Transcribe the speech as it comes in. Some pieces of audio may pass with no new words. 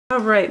All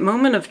right,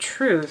 moment of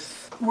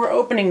truth. We're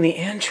opening the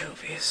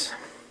anchovies.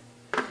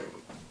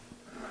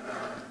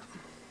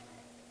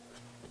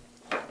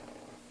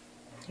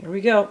 Here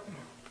we go.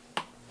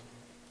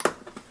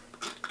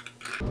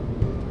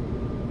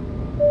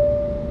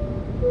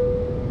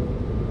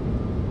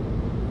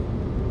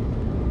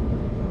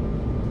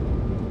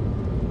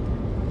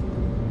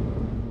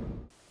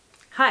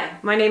 Hi,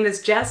 my name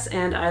is Jess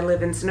and I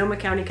live in Sonoma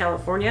County,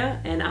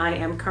 California, and I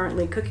am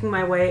currently cooking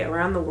my way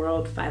around the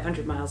world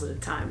 500 miles at a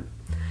time.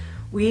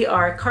 We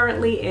are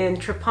currently in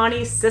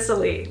Trapani,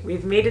 Sicily.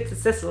 We've made it to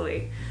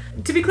Sicily.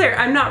 To be clear,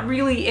 I'm not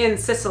really in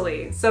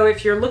Sicily, so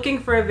if you're looking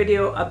for a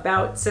video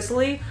about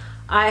Sicily,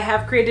 I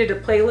have created a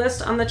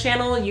playlist on the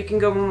channel. You can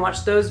go and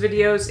watch those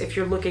videos if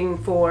you're looking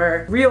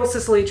for real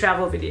Sicily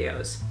travel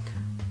videos.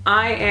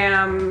 I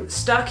am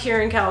stuck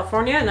here in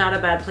California, not a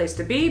bad place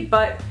to be,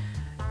 but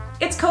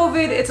it's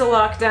COVID, it's a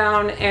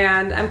lockdown,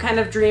 and I'm kind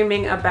of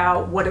dreaming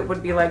about what it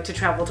would be like to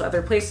travel to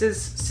other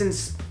places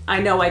since I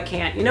know I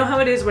can't. You know how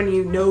it is when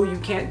you know you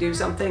can't do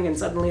something and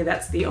suddenly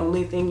that's the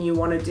only thing you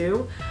want to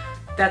do?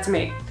 That's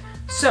me.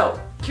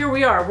 So here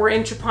we are, we're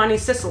in Trapani,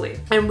 Sicily,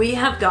 and we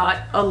have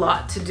got a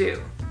lot to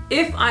do.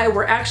 If I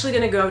were actually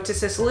gonna go to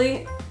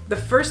Sicily, the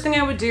first thing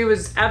I would do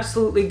is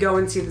absolutely go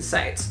and see the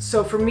sights.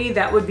 So for me,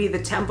 that would be the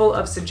Temple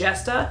of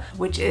Segesta,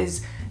 which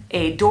is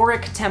a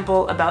Doric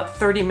temple about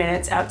 30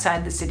 minutes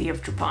outside the city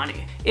of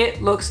Trapani.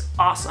 It looks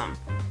awesome.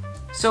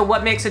 So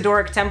what makes a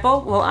Doric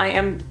temple? Well, I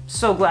am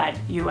so glad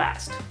you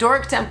asked.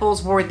 Doric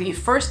temples were the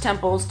first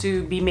temples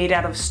to be made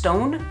out of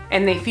stone,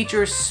 and they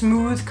feature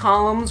smooth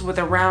columns with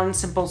a round,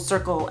 simple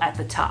circle at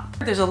the top.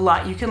 There's a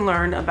lot you can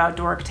learn about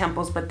Doric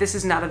temples, but this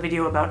is not a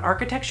video about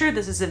architecture.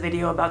 This is a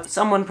video about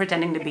someone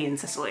pretending to be in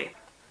Sicily.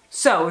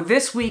 So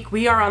this week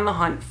we are on the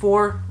hunt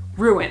for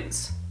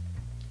ruins,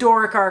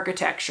 Doric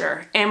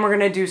architecture, and we're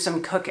gonna do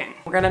some cooking.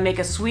 We're gonna make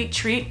a sweet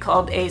treat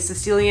called a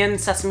Sicilian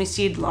Sesame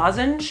Seed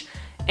Lozenge.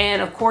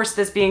 And of course,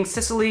 this being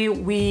Sicily,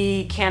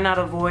 we cannot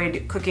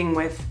avoid cooking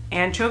with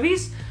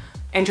anchovies.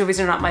 Anchovies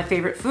are not my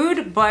favorite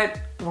food, but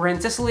we're in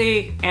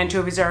Sicily.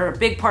 Anchovies are a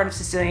big part of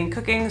Sicilian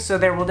cooking, so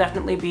there will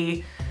definitely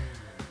be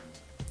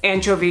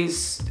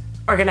anchovies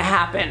are gonna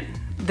happen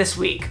this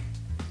week.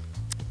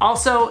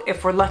 Also,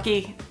 if we're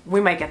lucky,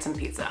 we might get some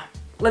pizza.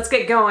 Let's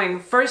get going.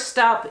 First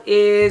stop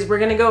is we're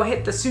gonna go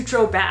hit the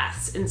Sutro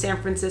Baths in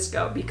San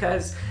Francisco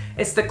because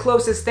it's the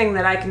closest thing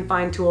that I can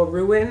find to a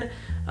ruin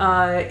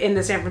in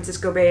the San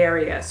Francisco Bay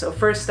Area. So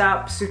first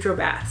stop, Sutro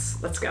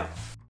Baths. Let's go.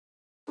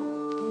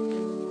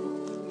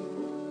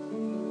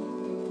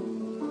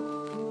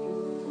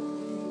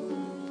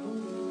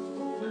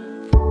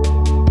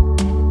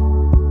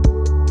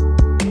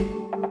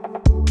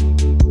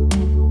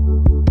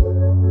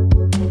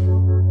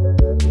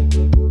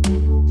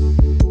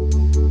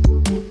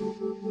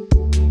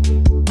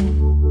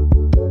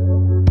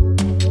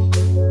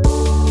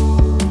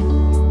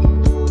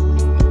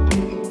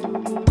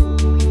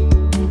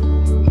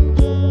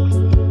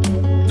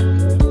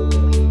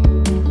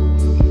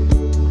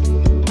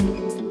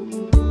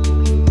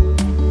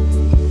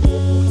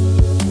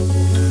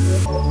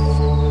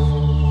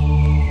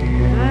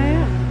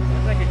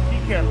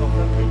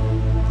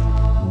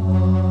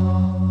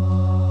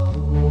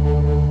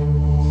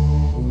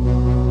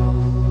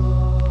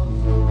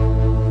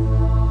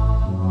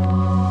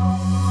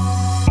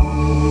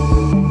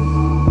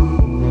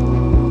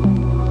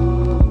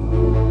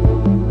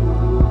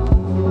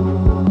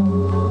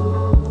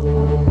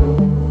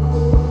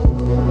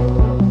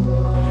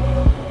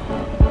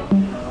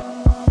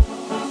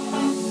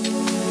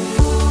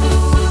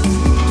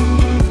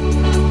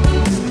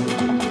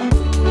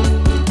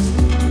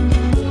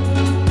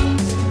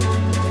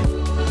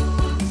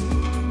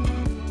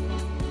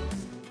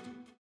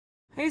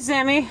 Hey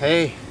Sammy.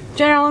 Hey.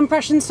 General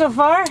impressions so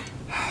far?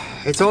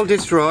 It's all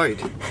destroyed.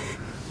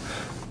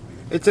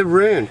 It's a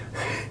ruin.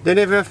 They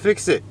never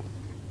fix it.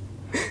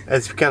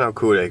 It's kind of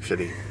cool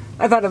actually.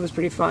 I thought it was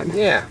pretty fun.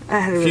 Yeah. I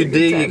had a if really you good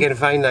dig, time. you can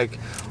find like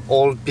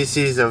old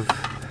pieces of,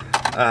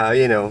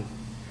 you know,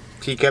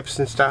 teacups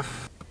and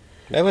stuff.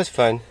 That was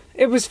fun.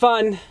 It was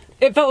fun.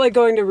 It felt like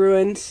going to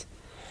ruins.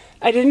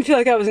 I didn't feel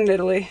like I was in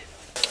Italy.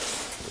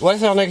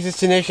 What's our next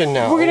destination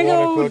now? We're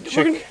gonna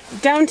go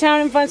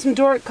downtown and find some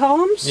Doric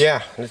columns?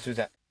 Yeah, let's do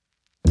that.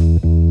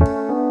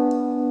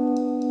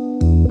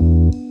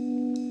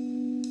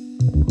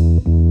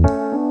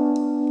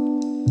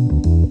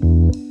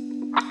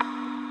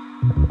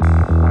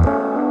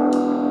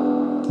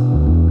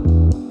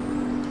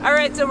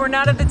 Alright, so we're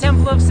not at the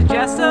Temple of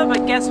Segesta,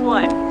 but guess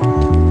what?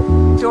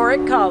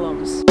 Doric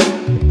columns.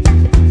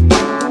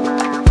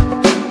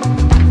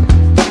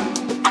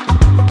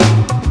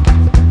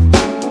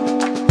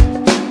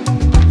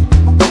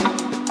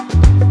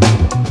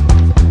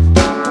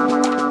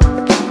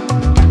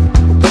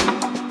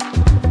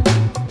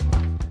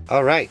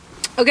 All right.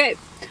 Okay,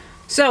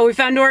 so we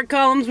found Doric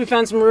columns, we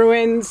found some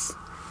ruins.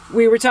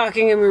 We were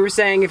talking and we were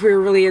saying if we were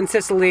really in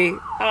Sicily,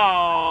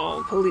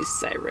 oh, police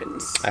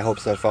sirens. I hope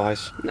it's not for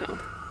us. No.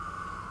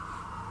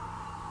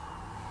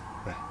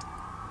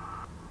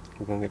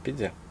 We're gonna get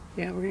pizza.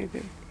 Yeah, we're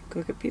gonna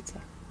go get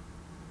pizza.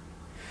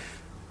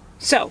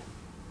 So,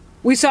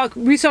 we saw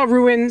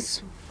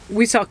ruins,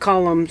 we saw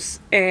columns,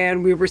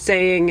 and we were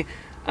saying,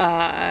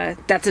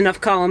 that's enough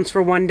columns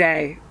for one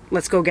day.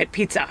 Let's go get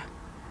pizza.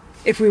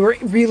 If we were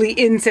really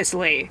in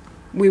Sicily,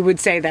 we would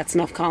say that's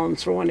enough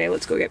columns for one day.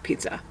 Let's go get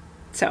pizza.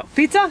 So,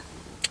 pizza?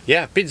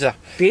 Yeah, pizza.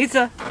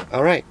 Pizza.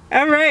 All right.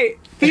 All right.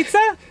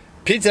 Pizza?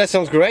 Pizza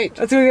sounds great.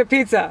 Let's go get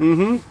pizza.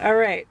 Mm-hmm. All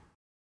right.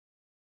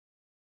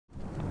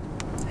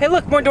 Hey,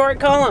 look, more Doric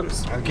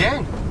columns.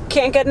 Again.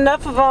 Can't get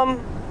enough of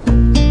them.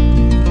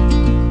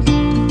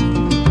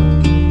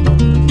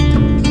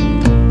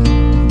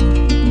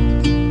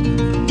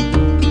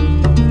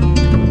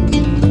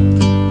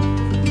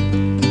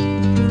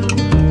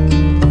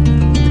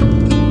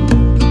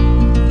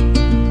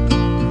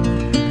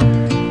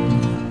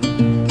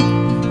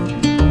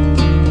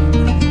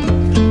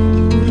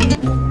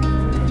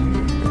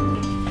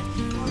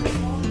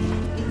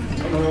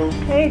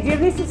 Hey, do you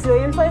have any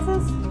Sicilian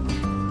places?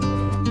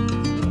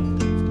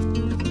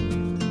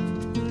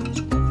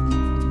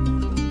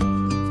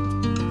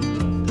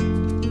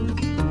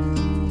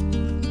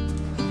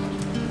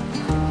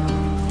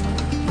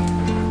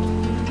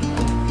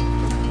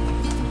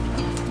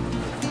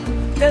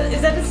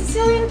 Is that a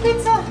Sicilian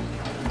pizza?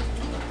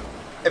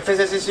 If it's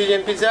a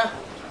Sicilian pizza?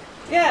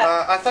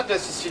 Yeah. I thought the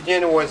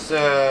Sicilian was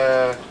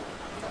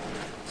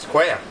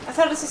square. I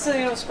thought a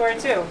Sicilian was square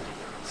too.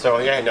 So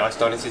yeah, no, it's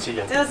not a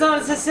Sicilian. That's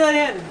not a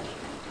Sicilian.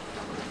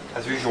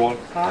 As usual.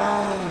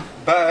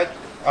 But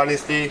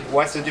honestly,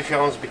 what's the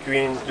difference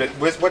between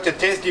what's the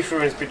taste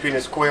difference between a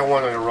square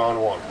one and a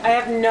round one? I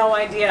have no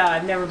idea.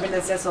 I've never been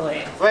to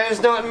Sicily. Well, it's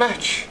not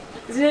much.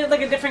 Isn't it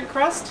like a different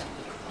crust?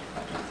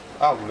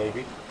 Oh,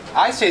 maybe.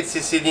 I said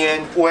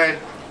Sicilian. Well,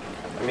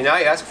 I mean,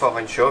 I asked for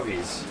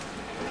anchovies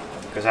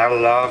because I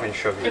love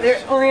anchovies. But there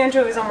are only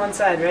anchovies on one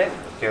side, right?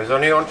 There's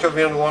only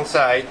anchovy on one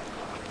side.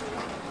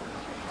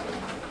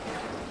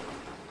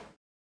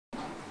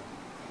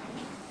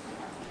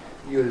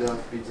 You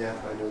love pizza,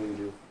 I know you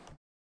do.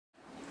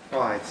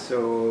 Alright,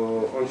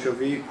 so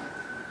anchovy.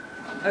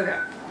 Okay,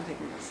 I'm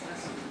taking this.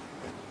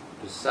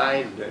 The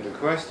side, the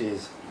crust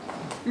is.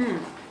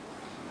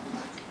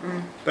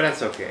 But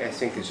that's okay. I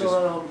think it's A just.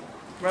 little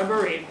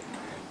rubbery.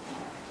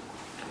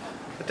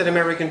 It's an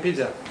American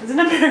pizza. It's an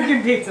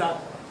American pizza.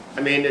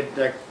 I mean,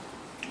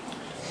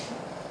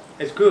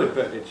 it's good,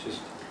 but it's just.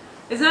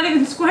 It's not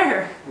even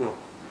square. No.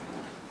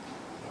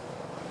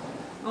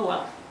 Oh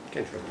well.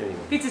 Can't trust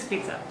anyone. Pizza's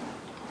pizza.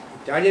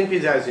 Italian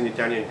pizza is an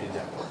Italian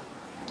pizza.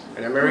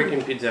 An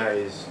American pizza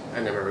is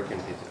an American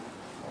pizza.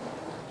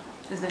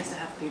 It's nice to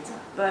have pizza,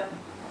 but.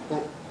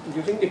 Well, do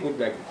you think they put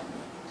like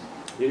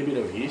a little bit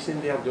of yeast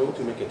in their dough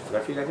to make it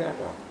fluffy like that?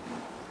 Or?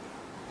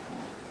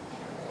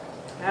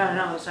 I don't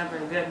know, it's not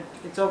very good.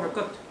 It's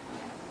overcooked.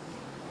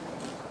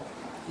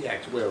 Yeah,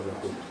 it's way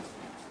overcooked.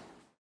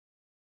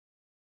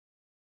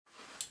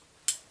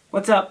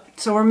 What's up?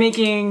 So we're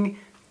making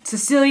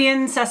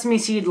Sicilian Sesame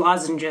Seed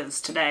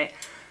Lozenges today.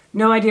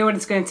 No idea what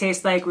it's going to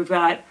taste like. We've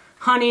got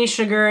honey,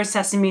 sugar,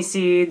 sesame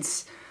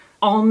seeds,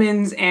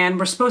 almonds, and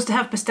we're supposed to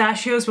have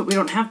pistachios, but we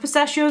don't have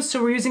pistachios,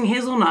 so we're using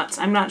hazelnuts.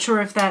 I'm not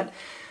sure if that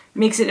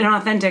makes it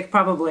inauthentic,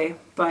 probably,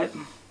 but...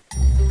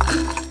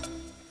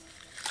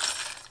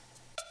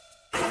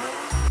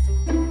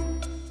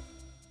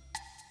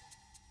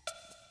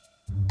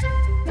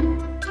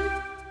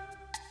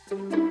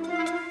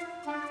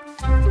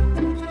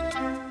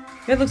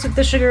 It looks like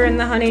the sugar and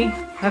the honey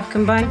have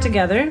combined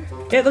together.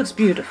 It looks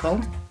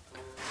beautiful.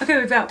 Okay,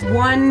 we've got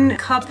 1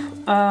 cup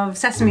of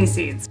sesame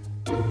seeds.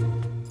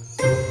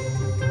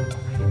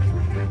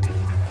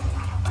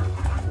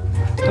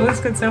 It looks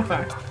good so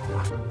far.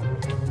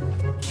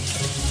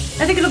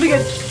 I think it'll be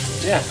good.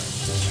 Yeah,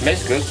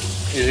 smells good.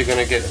 Is it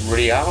gonna get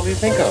really hard, do you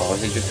think, or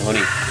is it just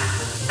honey?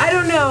 I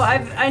don't know.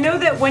 I know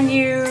that when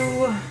you...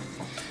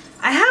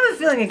 I have a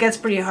feeling it gets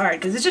pretty hard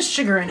because it's just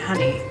sugar and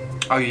honey.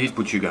 Oh, you did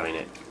put sugar in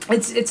it.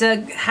 It's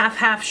a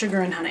half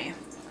sugar and honey.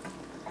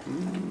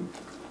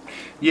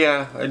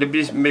 Yeah, it'll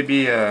be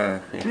maybe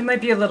It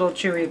might be a little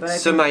chewy, but I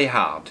think,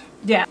 semi-hard.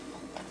 yeah,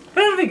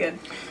 but it'll be good.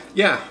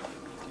 Yeah.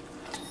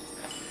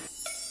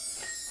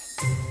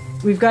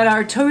 We've got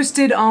our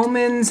toasted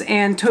almonds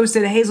and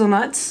toasted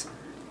hazelnuts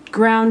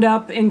ground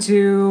up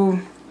into,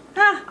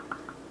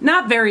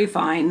 not very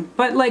fine,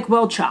 but like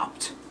well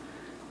chopped.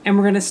 And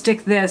we're gonna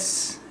stick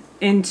this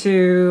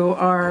into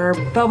our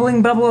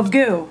bubbling bubble of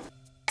goo.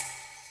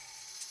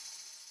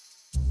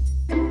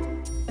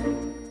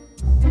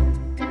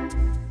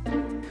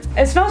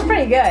 It smells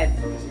pretty good.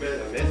 It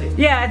smells amazing.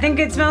 Yeah, I think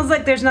it smells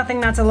like there's nothing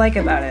not to like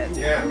about it.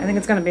 Yeah. I think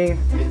it's gonna be... It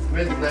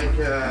smells like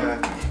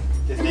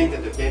the thing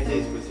that the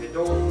dentist would say,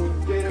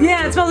 don't get it.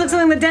 Yeah, it smells like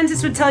something the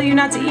dentist would tell you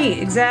not to eat.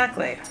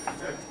 Exactly.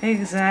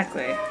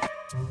 Exactly.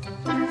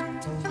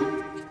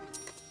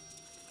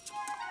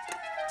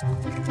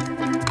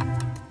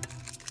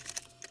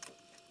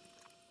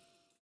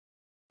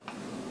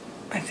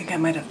 I think I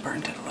might have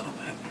burnt it a little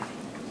bit.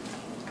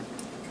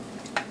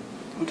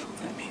 Don't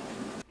look at me.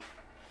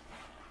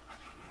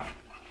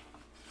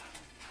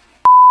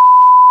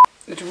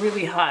 It's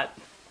really hot.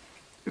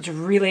 It's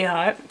really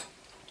hot.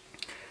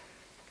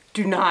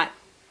 Do not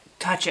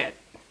touch it.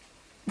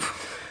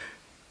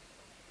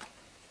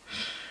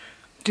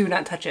 Do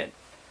not touch it.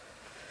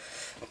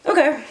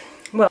 Okay,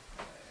 well.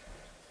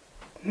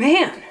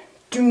 Man,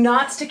 do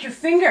not stick your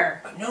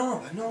finger.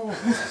 Non,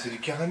 c'est du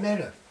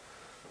caramel.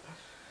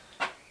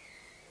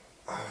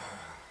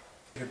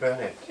 You burn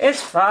it.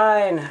 It's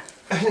fine.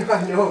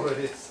 I know, but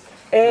it's...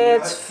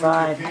 It's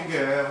fine.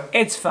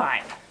 It's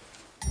fine.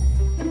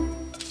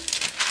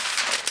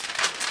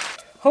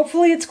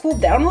 Hopefully it's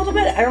cooled down a little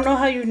bit. I don't know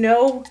how you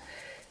know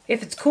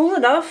if it's cool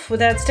enough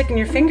without sticking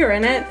your finger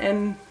in it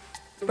and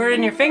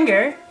burning your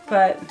finger,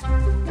 but...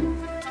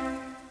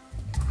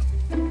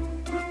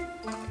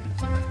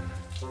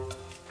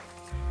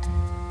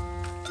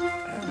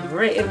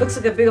 Alright, it looks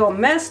like a big old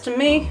mess to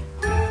me.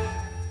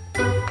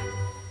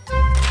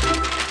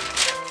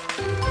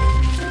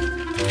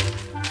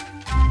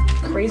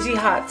 Crazy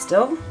hot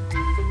still,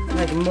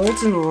 like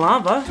molten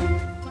lava.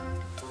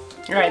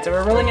 Alright, so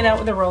we're rolling it out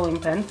with a rolling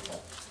pin.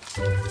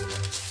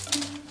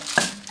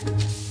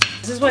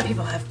 This is why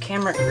people have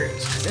camera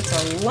crews, because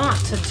it's a lot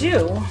to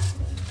do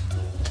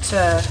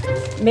to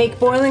make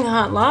boiling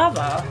hot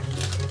lava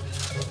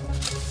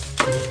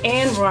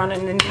and run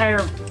an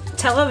entire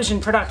television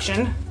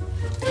production.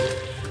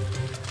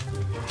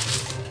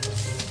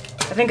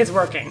 I think it's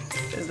working,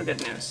 is the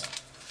good news.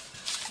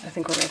 I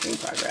think we're making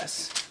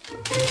progress.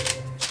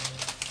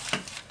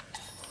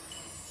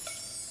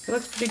 It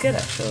looks pretty good,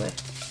 actually.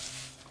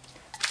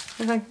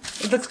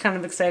 It looks kind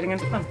of exciting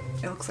and fun.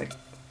 It looks like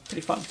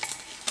pretty fun.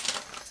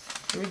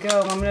 Here we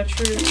go, moment of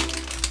truth.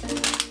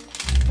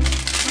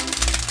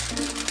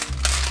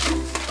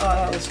 Oh,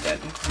 that was good.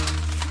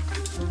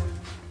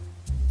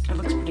 It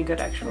looks pretty good,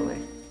 actually.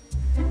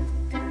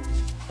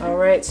 All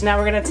right, so now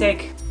we're gonna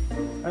take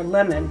our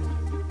lemon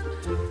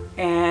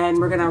and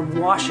we're gonna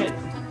wash it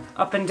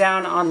up and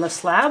down on the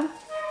slab.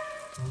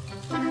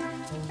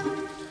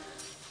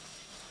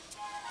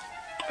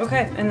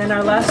 Okay, and then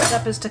our last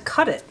step is to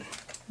cut it.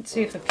 Let's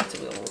see if the pizza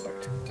wheel will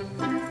work.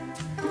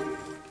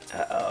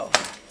 Uh-oh.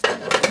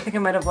 I think I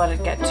might have let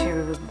it get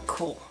too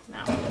cool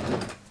now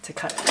to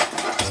cut it.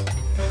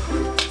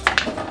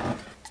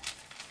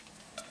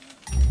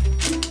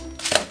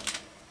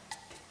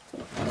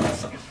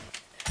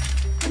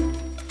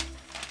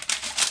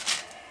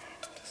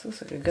 This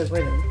looks like a good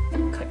way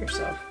to cut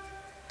yourself.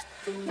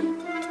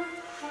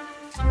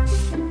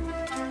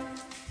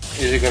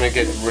 Is it gonna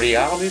get really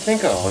hard, do you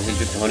think, or is it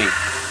just honey?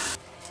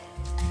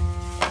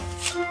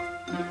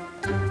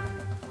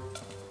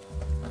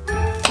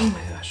 Oh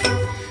my gosh.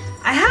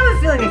 I have a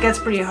feeling it gets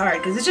pretty hard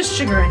because it's just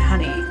sugar and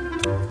honey.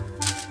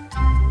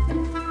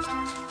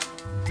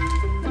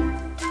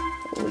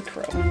 Holy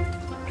crow.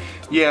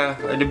 Yeah,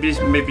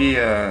 maybe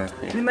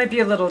It might be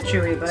a little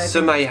chewy, but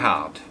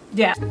semi-hard.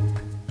 yeah.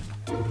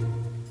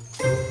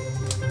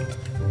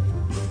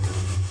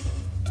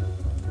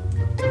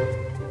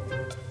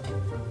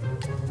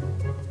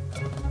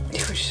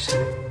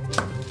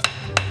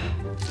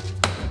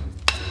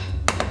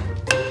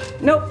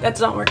 Nope, that's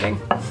not working.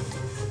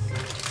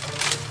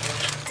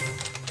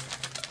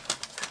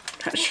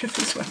 Not sure if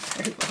this went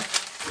very well.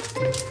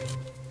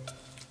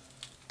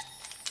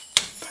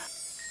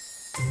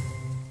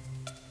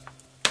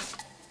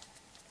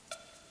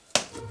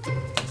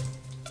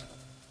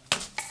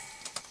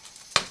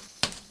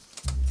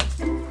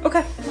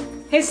 Okay.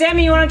 Hey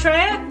Sammy, you want to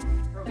try it?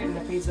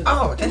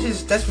 Oh,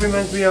 that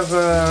reminds me of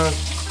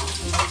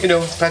you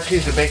know,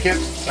 Patrice the baker,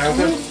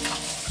 uncle.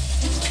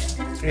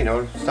 You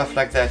know, stuff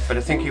like that. But I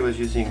think he was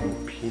using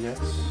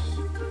peanuts.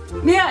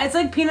 Yeah, it's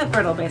like peanut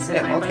brittle basically.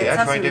 Yeah, okay,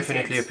 I try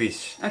definitely a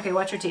piece. Okay,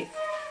 watch your teeth.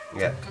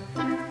 Yeah.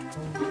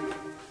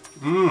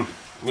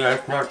 Yeah,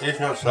 it's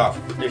not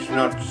soft. It's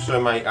not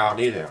semi-hard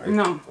either.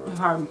 No, it's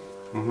hard.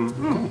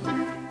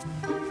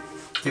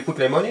 You put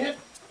lemon in it?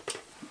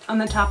 On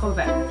the top of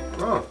it.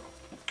 Oh.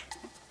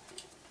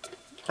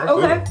 That's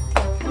Okay.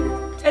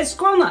 good. It's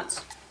squirrel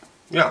nuts.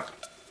 Yeah.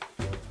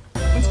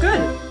 It's good.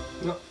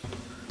 Yeah.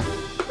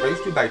 I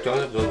used to buy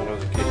tons of those when I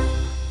was a kid.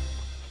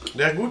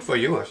 They're good for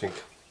you, I think.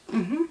 I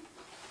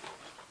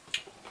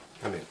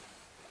mean,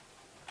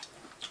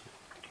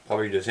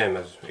 probably the same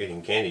as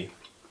eating candy.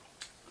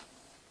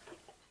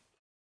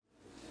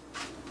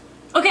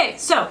 Okay,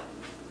 so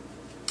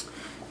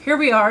here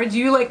we are. Do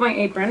you like my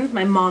apron?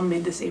 My mom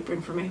made this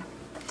apron for me.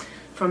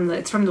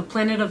 It's from the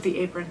Planet of the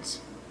Aprons.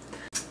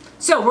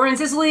 So we're in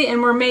Sicily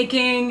and we're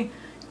making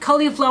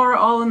cauliflower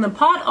all in the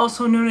pot,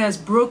 also known as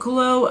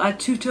Brocollo a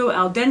Tutto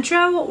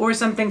Dentro, or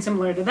something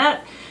similar to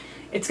that.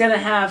 It's gonna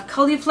have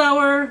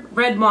cauliflower,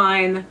 red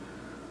wine,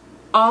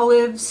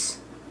 olives,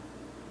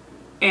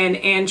 and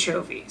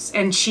anchovies,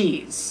 and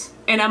cheese.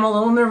 And I'm a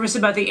little nervous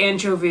about the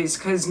anchovies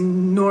because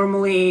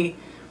normally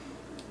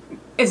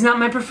it's not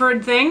my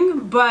preferred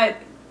thing, but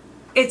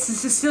it's a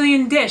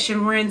Sicilian dish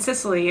and we're in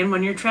Sicily, and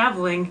when you're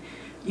traveling,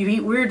 you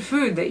eat weird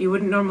food that you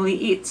wouldn't normally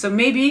eat. So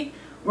maybe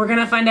we're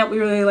gonna find out we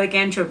really like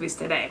anchovies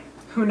today.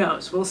 Who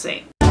knows? We'll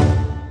see.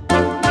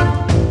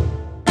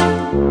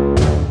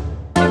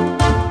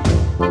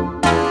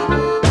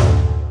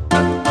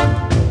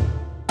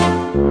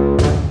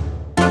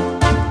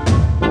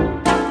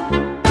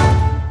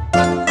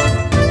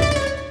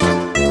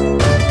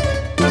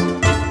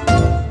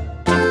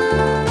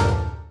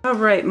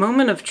 right,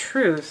 moment of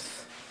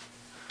truth.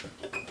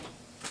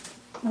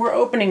 We're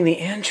opening the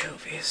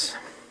anchovies.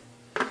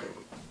 Here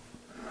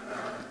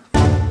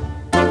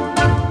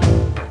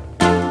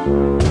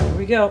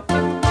we go.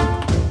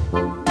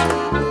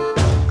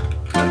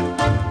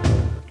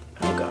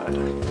 Oh God.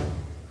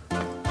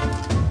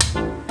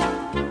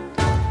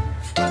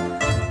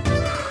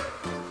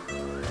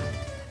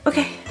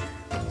 Okay,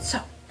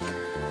 so.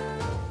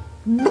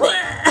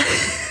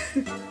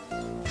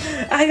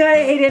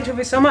 I hate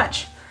anchovies so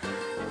much.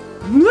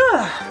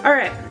 All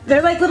right,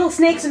 they're like little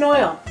snakes in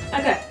oil.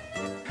 Okay,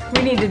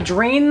 we need to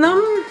drain them,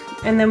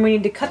 and then we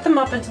need to cut them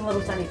up into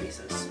little tiny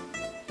pieces.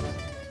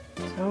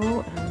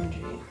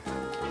 OMG.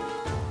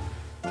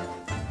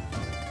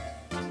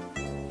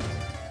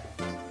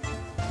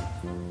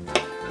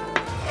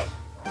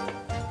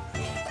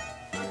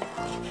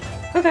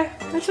 Okay,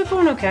 that's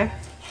going okay.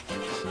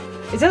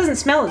 It doesn't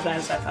smell as bad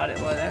as I thought it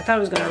would. I thought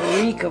it was gonna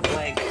reek of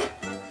like,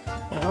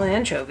 well,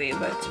 anchovy,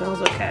 but it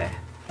smells okay.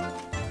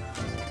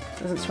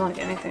 Doesn't smell like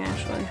anything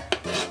actually,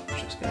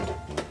 which is good.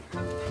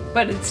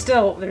 But it's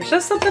still, there's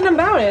just something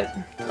about it.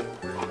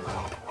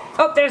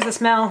 Oh, there's the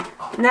smell.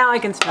 Now I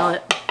can smell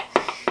it.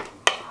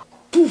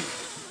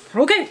 Oof.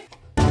 Okay.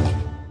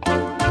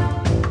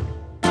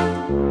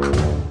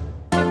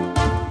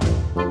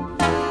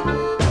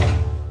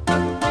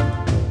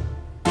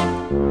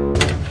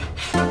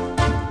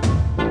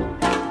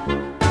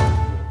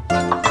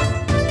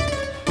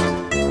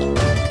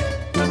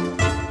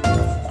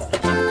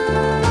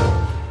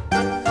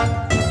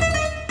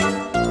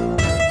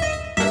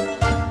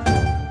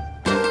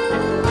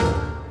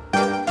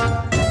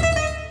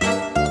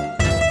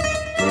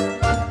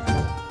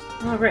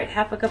 Alright,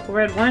 half a cup of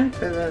red wine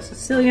for the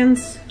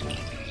Sicilians.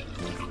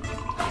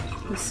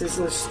 This is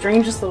the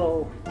strangest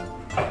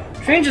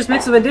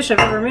mix of a dish I've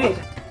ever made.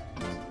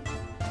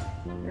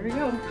 There we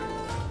go.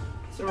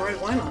 Some red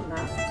wine on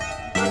that.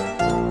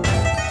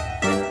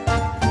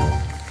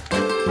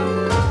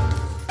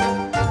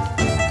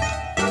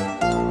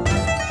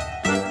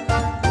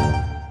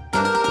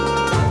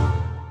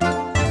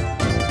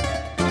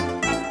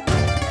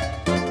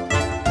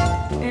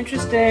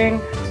 Interesting.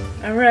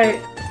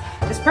 Alright.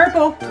 It's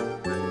purple.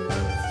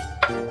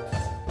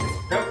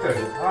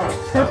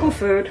 Purple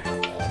food.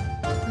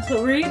 That's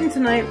what we're eating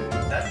tonight.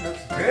 That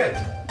looks good.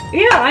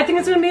 Yeah, I think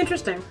it's gonna be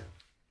interesting.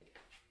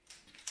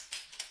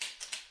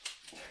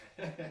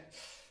 Did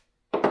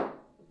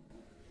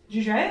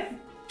you try it?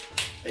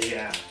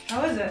 Yeah.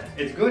 How is it?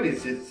 It's good. It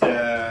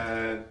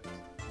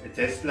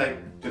tastes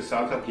like the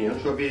salt of the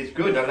anchovy. It's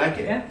good. I like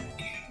it. Yeah.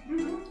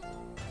 Mm-hmm.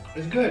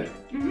 It's good.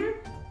 Mm-hmm.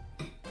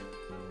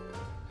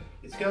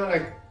 It's kind of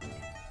like,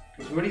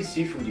 it's really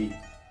seafoody.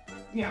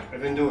 Yeah.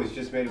 Even though it's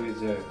just made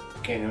with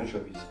canned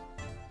anchovies.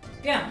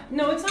 Yeah.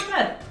 No, it's not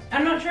bad.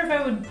 I'm not sure if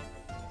I would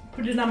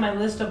put it on my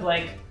list of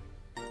like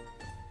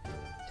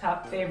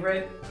top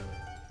favorite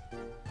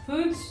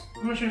foods.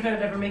 I'm not sure if I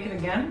would ever make it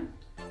again.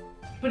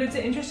 But it's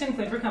an interesting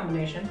flavor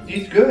combination.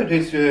 It's good.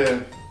 It's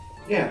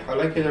yeah, I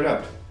like it a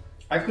lot.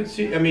 I could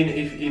see. I mean,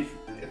 if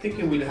I think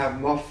it will have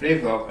more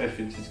flavor if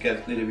it just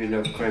gets a little bit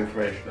of creme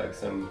fraiche, like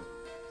some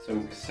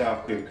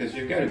sour cream, because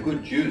you got a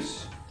good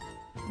juice.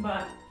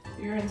 But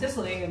you're in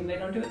Sicily and they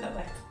don't do it that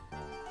way.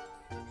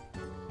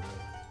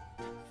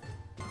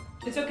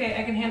 It's okay,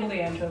 I can handle the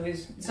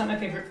anchovies. It's not my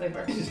favorite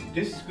flavor. This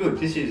is good.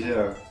 This is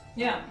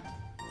yeah.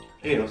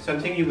 You know,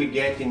 something you would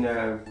get in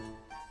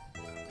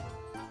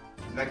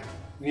like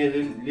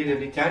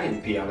little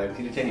Italian pier, like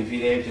little tiny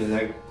villages,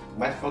 like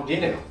what's for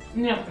dinner.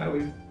 Yeah. I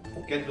will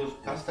get those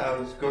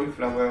pastas,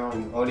 cauliflower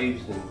and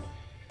olives and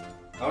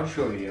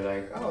anchovy. You're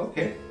like, oh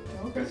okay.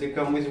 Because they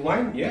come with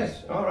wine?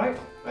 Yes, alright.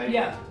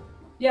 Yeah.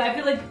 Yeah, I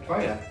feel like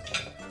try that.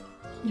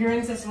 You're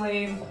in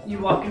Sicily, you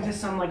walk into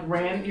some like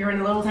you're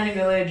in a little tiny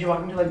village, you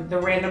walk into like the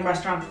random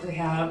restaurant that they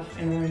have,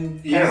 and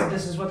then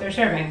this is what they're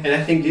serving. And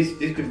I think this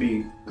could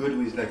be good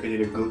with like a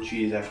little goat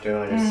cheese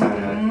after and a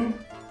salad.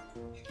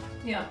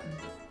 Yeah.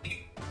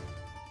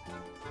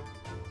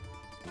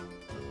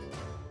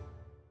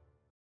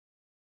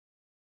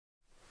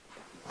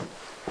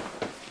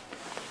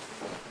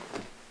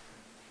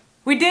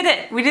 We did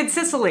it! We did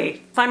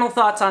Sicily. Final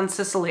thoughts on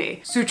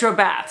Sicily. Sutro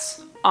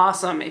baths.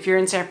 Awesome. If you're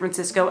in San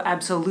Francisco,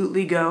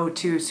 absolutely go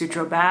to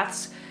Sutro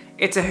baths.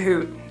 It's a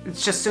hoot.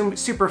 It's just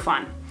super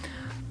fun.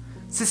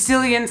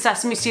 Sicilian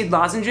Sesame Seed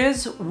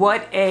Lozenges.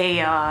 What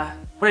a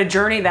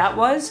journey that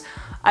was.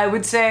 I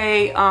would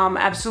say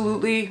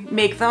absolutely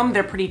make them.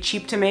 They're pretty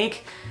cheap to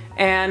make.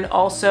 And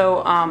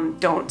also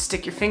don't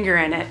stick your finger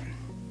in it.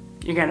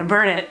 You're gonna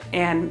burn it,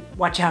 and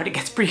watch out, it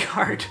gets pretty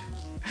hard.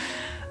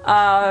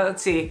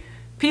 Let's see.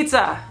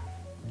 Pizza.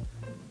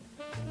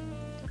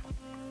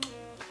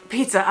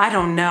 Pizza, I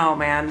don't know,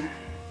 man.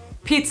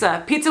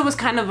 Pizza was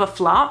kind of a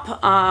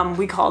flop.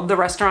 We called the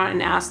restaurant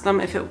and asked them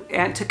if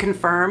to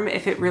confirm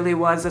if it really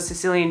was a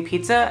Sicilian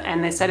pizza,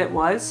 and they said it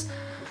was.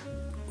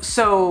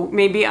 So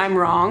maybe I'm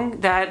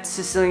wrong that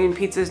Sicilian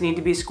pizzas need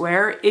to be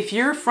square. If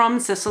you're from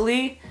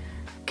Sicily,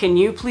 can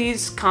you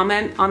please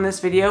comment on this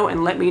video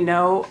and let me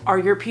know, are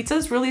your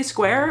pizzas really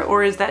square,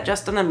 or is that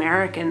just an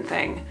American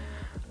thing?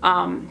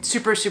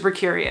 Super, super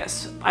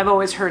curious. I've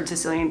always heard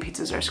Sicilian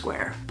pizzas are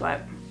square,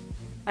 but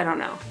I don't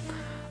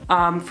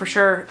know. For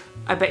sure,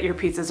 I bet your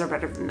pizzas are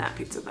better than that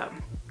pizza though.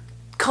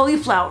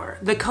 Cauliflower.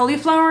 The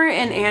cauliflower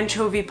and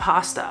anchovy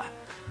pasta.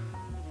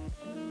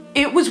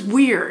 It was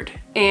weird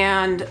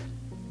and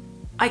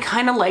I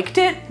kind of liked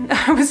it.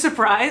 I was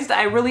surprised.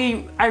 I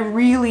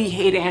really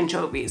hate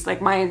anchovies.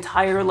 Like my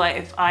entire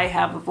life, I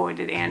have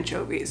avoided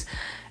anchovies.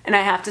 And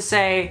I have to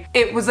say,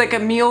 it was like a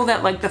meal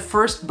that like the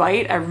first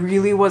bite, I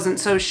really wasn't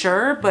so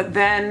sure, but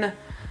then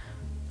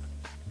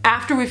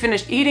after we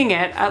finished eating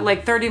it,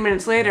 like 30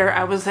 minutes later,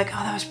 I was like,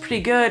 oh, that was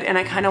pretty good, and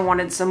I kind of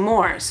wanted some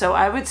more. So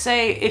I would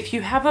say if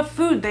you have a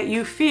food that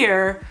you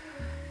fear,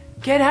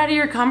 get out of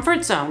your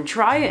comfort zone,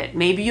 try it.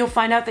 Maybe you'll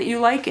find out that you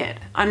like it.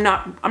 I'm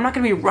not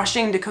gonna be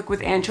rushing to cook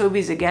with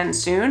anchovies again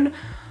soon,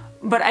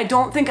 but I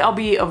don't think I'll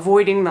be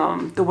avoiding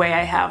them the way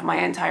I have my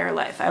entire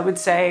life. I would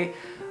say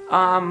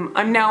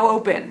I'm now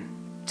open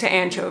to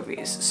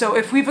anchovies. So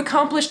if we've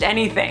accomplished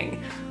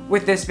anything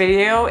with this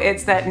video,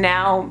 it's that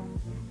now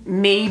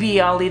maybe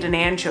I'll eat an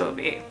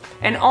anchovy.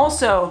 And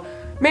also,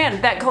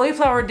 man, that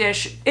cauliflower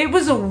dish, it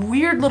was a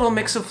weird little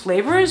mix of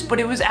flavors, but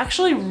it was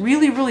actually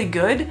really, really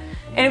good.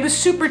 And it was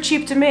super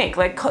cheap to make.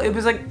 Like, it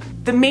was like,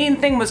 the main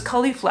thing was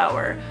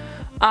cauliflower.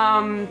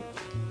 And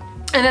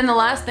then the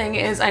last thing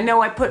is, I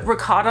know I put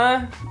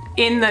ricotta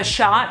in the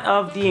shot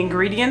of the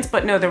ingredients,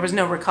 but no, there was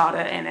no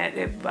ricotta in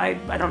it.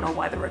 I don't know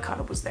why the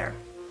ricotta was there.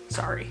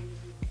 Sorry.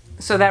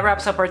 So that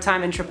wraps up our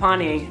time in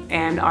Trapani,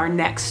 and our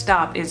next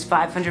stop is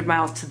 500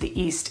 miles to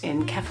the east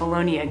in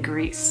Kefalonia,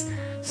 Greece.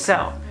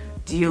 So,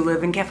 do you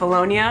live in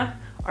Kefalonia?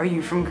 Are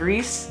you from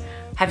Greece?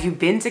 Have you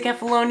been to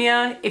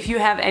Kefalonia? If you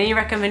have any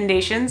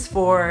recommendations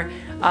for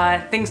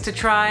things to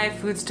try,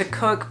 foods to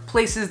cook,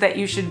 places that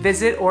you should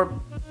visit, or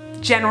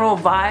general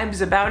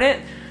vibes about it,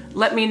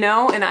 let me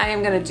know, and I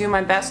am gonna do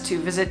my best to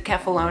visit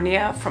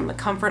Kefalonia from the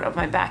comfort of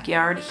my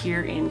backyard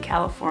here in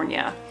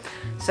California.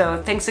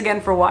 So thanks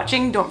again for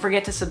watching. Don't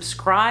forget to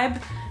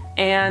subscribe,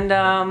 and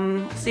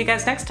see you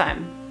guys next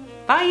time.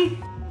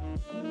 Bye!